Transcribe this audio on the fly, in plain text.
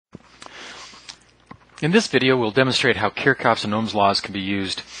In this video, we'll demonstrate how Kirchhoff's and Ohm's laws can be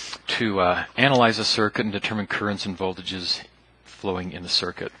used to analyze a circuit and determine currents and voltages flowing in the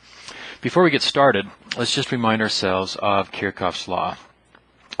circuit. Before we get started, let's just remind ourselves of Kirchhoff's law,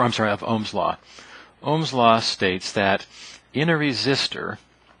 of Ohm's law. Ohm's law states that in a resistor,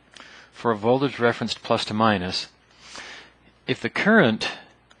 for a voltage referenced plus to minus, if the current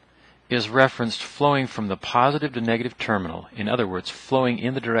is referenced flowing from the positive to negative terminal, in other words, flowing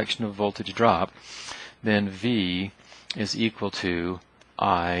in the direction of voltage drop, then V is equal to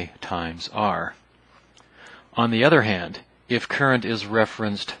I times R. On the other hand, if current is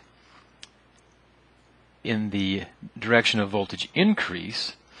referenced in the direction of voltage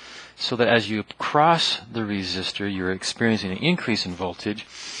increase, so that as you cross the resistor, you're experiencing an increase in voltage,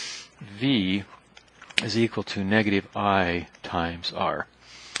 V is equal to negative I times R.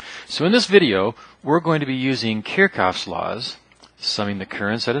 So in this video, we're going to be using Kirchhoff's laws, summing the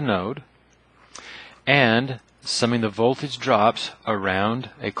currents at a node, and summing the voltage drops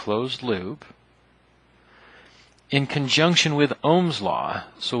around a closed loop in conjunction with Ohm's law.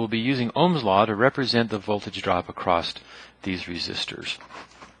 So we'll be using Ohm's law to represent the voltage drop across these resistors.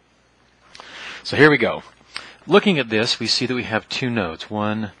 So here we go. Looking at this, we see that we have two nodes.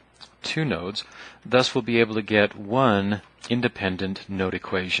 Two nodes. Thus we'll be able to get one independent node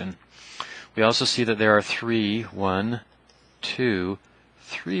equation. We also see that there are three loops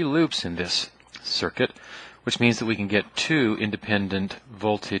in this circuit, which means that we can get two independent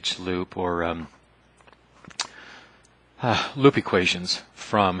voltage loop or loop equations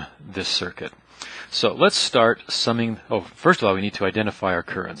from this circuit. So let's start summing. First of all, we need to identify our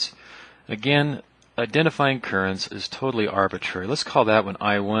currents. Again, identifying currents is totally arbitrary. Let's call that one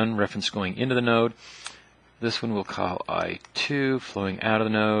I1, reference going into the node. This one we'll call I2, flowing out of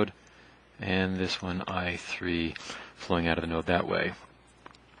the node, and this one I3, flowing out of the node that way.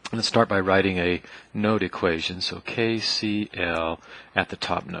 Let's start by writing a node equation, so KCL at the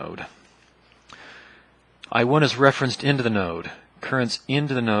top node. I1 is referenced into the node. Currents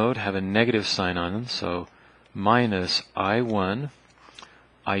into the node have a negative sign on them, so minus I1.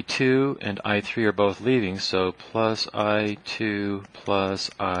 I2 and I3 are both leaving, so plus I2 plus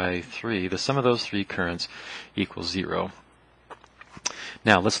I3. The sum of those three currents equals 0.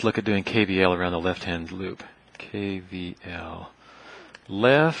 Now let's look at doing KVL around the left-hand loop. KVL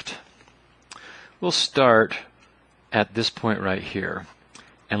left. We'll start at this point right here,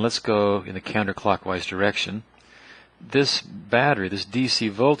 and let's go in the counterclockwise direction. This battery, this DC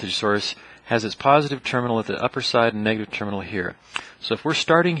voltage source, has its positive terminal at the upper side and negative terminal here. So if we're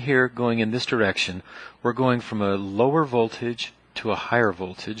starting here going in this direction, we're going from a lower voltage to a higher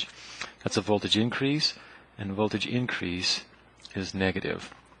voltage. That's a voltage increase, and voltage increase is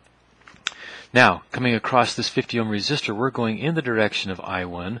negative. Now, coming across this 50 ohm resistor, we're going in the direction of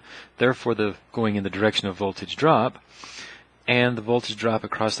I1, therefore going in the direction of voltage drop, and the voltage drop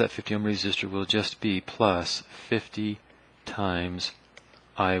across that 50 ohm resistor will just be plus 50 times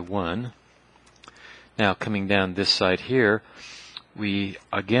I1. Now, coming down this side here, we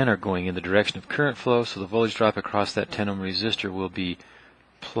again are going in the direction of current flow, so the voltage drop across that 10 ohm resistor will be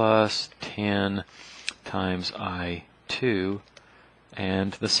plus 10 times I2,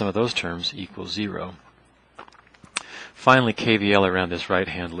 and the sum of those terms equals 0. Finally, KVL around this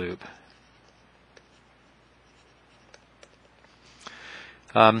right-hand loop.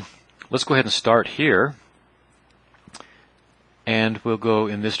 Let's go ahead and start here, and we'll go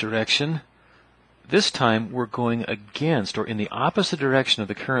in this direction. This time we're going against, or in the opposite direction of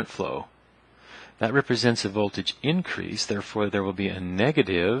the current flow. That represents a voltage increase, therefore there will be a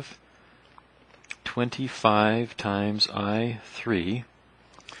negative 25 times I3.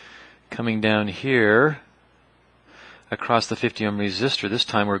 Coming down here across the 50 ohm resistor, this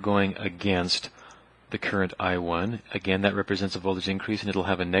time we're going against the current I1. Again, that represents a voltage increase, and it'll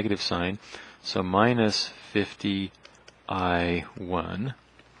have a negative sign, so minus 50 I1.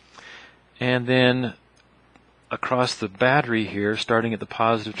 And then across the battery here, starting at the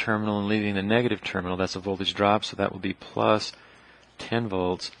positive terminal and leaving the negative terminal, that's a voltage drop, so that will be plus 10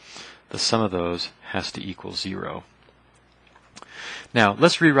 volts. The sum of those has to equal 0. Now,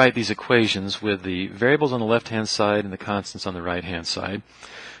 let's rewrite these equations with the variables on the left-hand side and the constants on the right-hand side.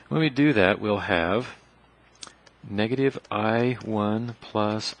 When we do that, we'll have negative I1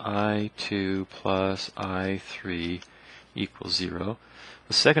 plus I2 plus I3 equals 0.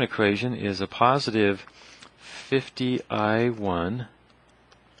 The second equation is a positive 50 I1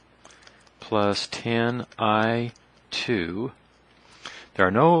 plus 10 I2. There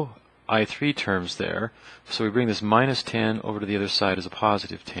are no I3 terms there, so we bring this minus 10 over to the other side as a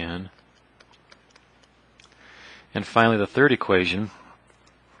positive 10. And finally, the third equation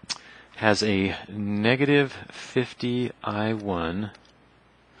has a negative 50 I1.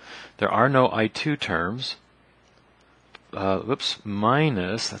 There are no I2 terms.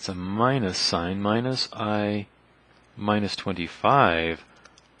 Minus, that's a minus sign, minus I minus 25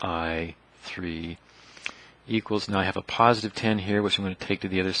 I3 equals, now I have a positive 10 here, which I'm going to take to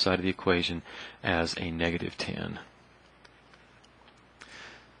the other side of the equation as a negative 10.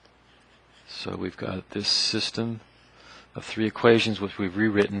 So we've got this system of three equations which we've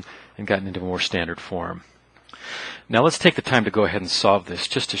rewritten and gotten into a more standard form. Now let's take the time to go ahead and solve this,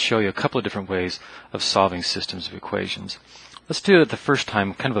 just to show you a couple of different ways of solving systems of equations. Let's do it the first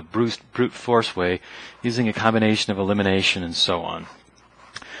time, kind of a brute force way, using a combination of elimination and so on.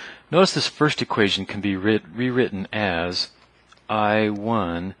 Notice this first equation can be rewritten as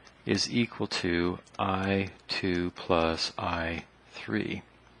I1 is equal to I2 plus I3.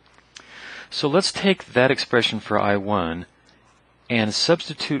 So let's take that expression for I1 and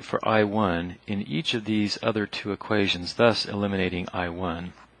substitute for I1 in each of these other two equations, thus eliminating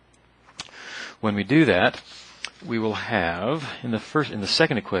I1. When we do that, we will have in the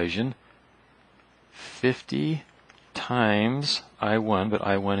second equation 50 times I1, but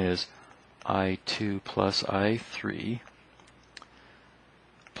I1 is I2 plus I3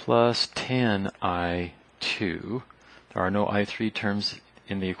 plus 10 I2. There are no I3 terms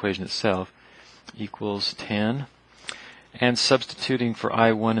in the equation itself, equals 10. And substituting for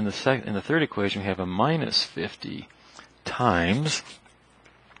I1 in the third equation, we have a minus 50 times,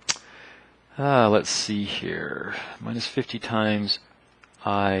 let's see here, minus 50 times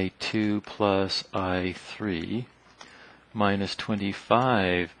I2 plus I3 minus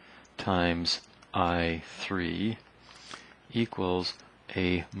 25 times I3 equals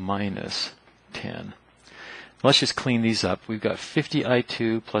a minus 10. Let's just clean these up. We've got 50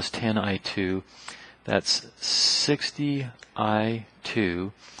 I2 plus 10 I2. That's 60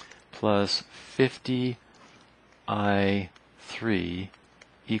 I2 plus 50 I3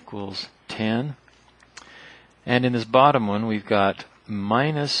 equals 10. And in this bottom one, we've got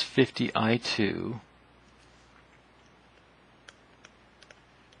minus 50 I2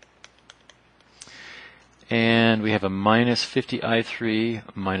 and we have a minus 50 I3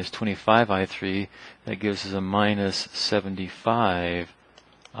 minus 25 I3. That gives us a minus 75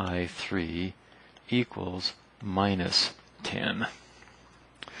 I3 equals minus 10.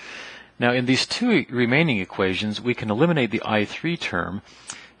 Now in these two remaining equations, we can eliminate the I3 term.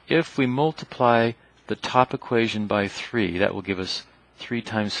 If we multiply the top equation by 3, that will give us 3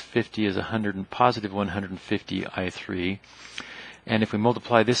 times 50 is positive 150 I3. And if we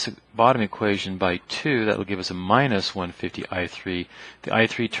multiply this bottom equation by 2, that will give us a minus 150 I3. The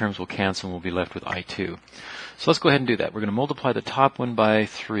I3 terms will cancel and we'll be left with I2. So let's go ahead and do that. We're going to multiply the top one by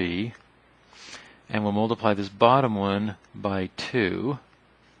 3, and we'll multiply this bottom one by 2.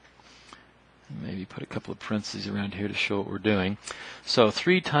 Maybe put a couple of parentheses around here to show what we're doing. So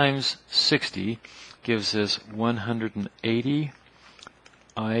 3 times 60 gives us 180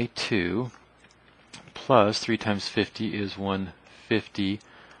 I2 plus 3 times 50 is 150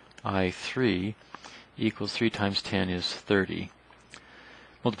 I3 equals 3 times 10 is 30.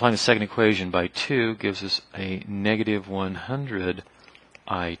 Multiplying the second equation by 2 gives us a negative 100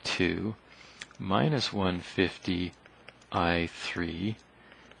 I2 minus 150 I3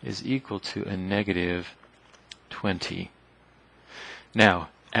 is equal to a negative 20. Now,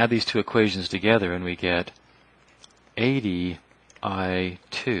 add these two equations together and we get 80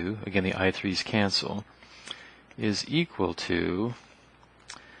 I2, again the I3's cancel, is equal to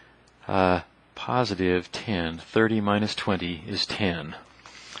positive 10. 30 minus 20 is 10.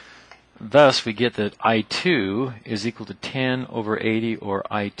 Thus, we get that I2 is equal to 10 over 80, or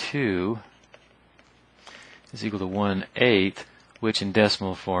I2 is equal to 1/8, which in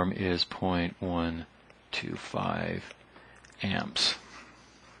decimal form is 0.125 amps.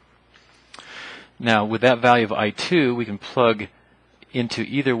 Now, with that value of I2, we can plug into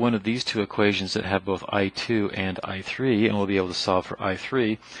either one of these two equations that have both I2 and I3, and we'll be able to solve for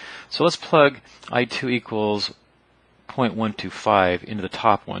I3. So let's plug I2 equals 0.125 into the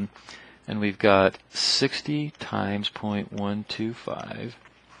top one, and we've got 60 times 0.125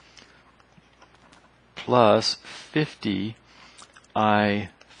 plus 50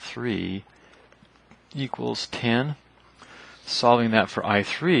 I3 equals 10. Solving that for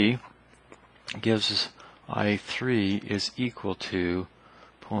I3 gives us I3 is equal to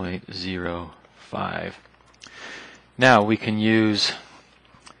 0.05. Now we can use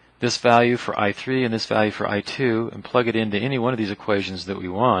this value for I3 and this value for I2 and plug it into any one of these equations that we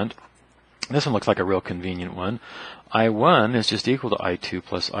want. This one looks like a real convenient one. I1 is just equal to I2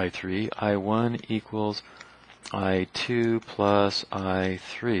 plus I3. I1 equals I2 plus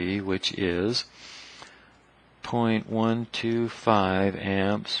I3, which is 0.125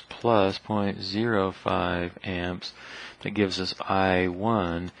 amps plus 0.05 amps. That gives us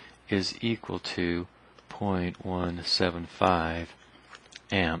I1 is equal to 0.175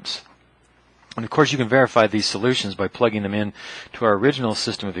 amps. And of course you can verify these solutions by plugging them in to our original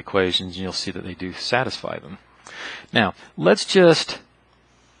system of equations, and you'll see that they do satisfy them. Now, let's just,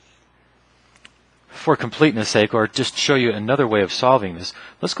 for completeness sake, or just show you another way of solving this,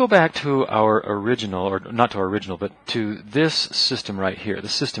 let's go back to our original, or not to our original, but to this system right here, the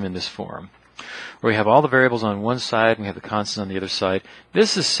system in this form, where we have all the variables on one side and we have the constant on the other side.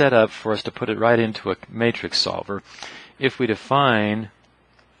 This is set up for us to put it right into a matrix solver. If we define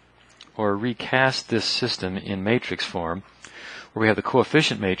or recast this system in matrix form, where we have the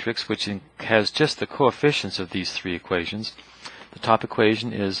coefficient matrix, which has just the coefficients of these three equations. The top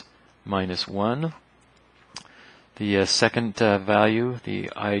equation is -1. The second value, the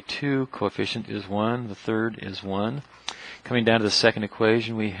I2 coefficient, is 1. The third is 1. Coming down to the second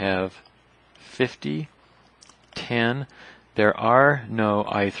equation, we have 50, 10. There are no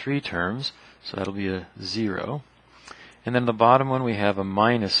I3 terms, so that'll be a 0. And then the bottom one, we have a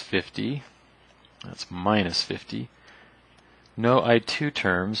 -50. That's -50. No I2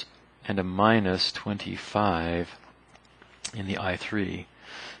 terms, and a -25 in the I3.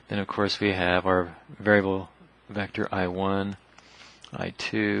 Then of course we have our variable vector I1,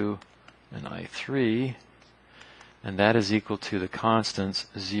 I2, and I3, and that is equal to the constants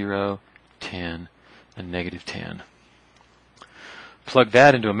 0, 10, and -10. Plug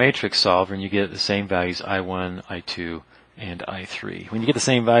that into a matrix solver and you get the same values, I1, I2, and I3. When you get the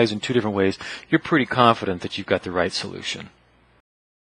same values in two different ways, you're pretty confident that you've got the right solution.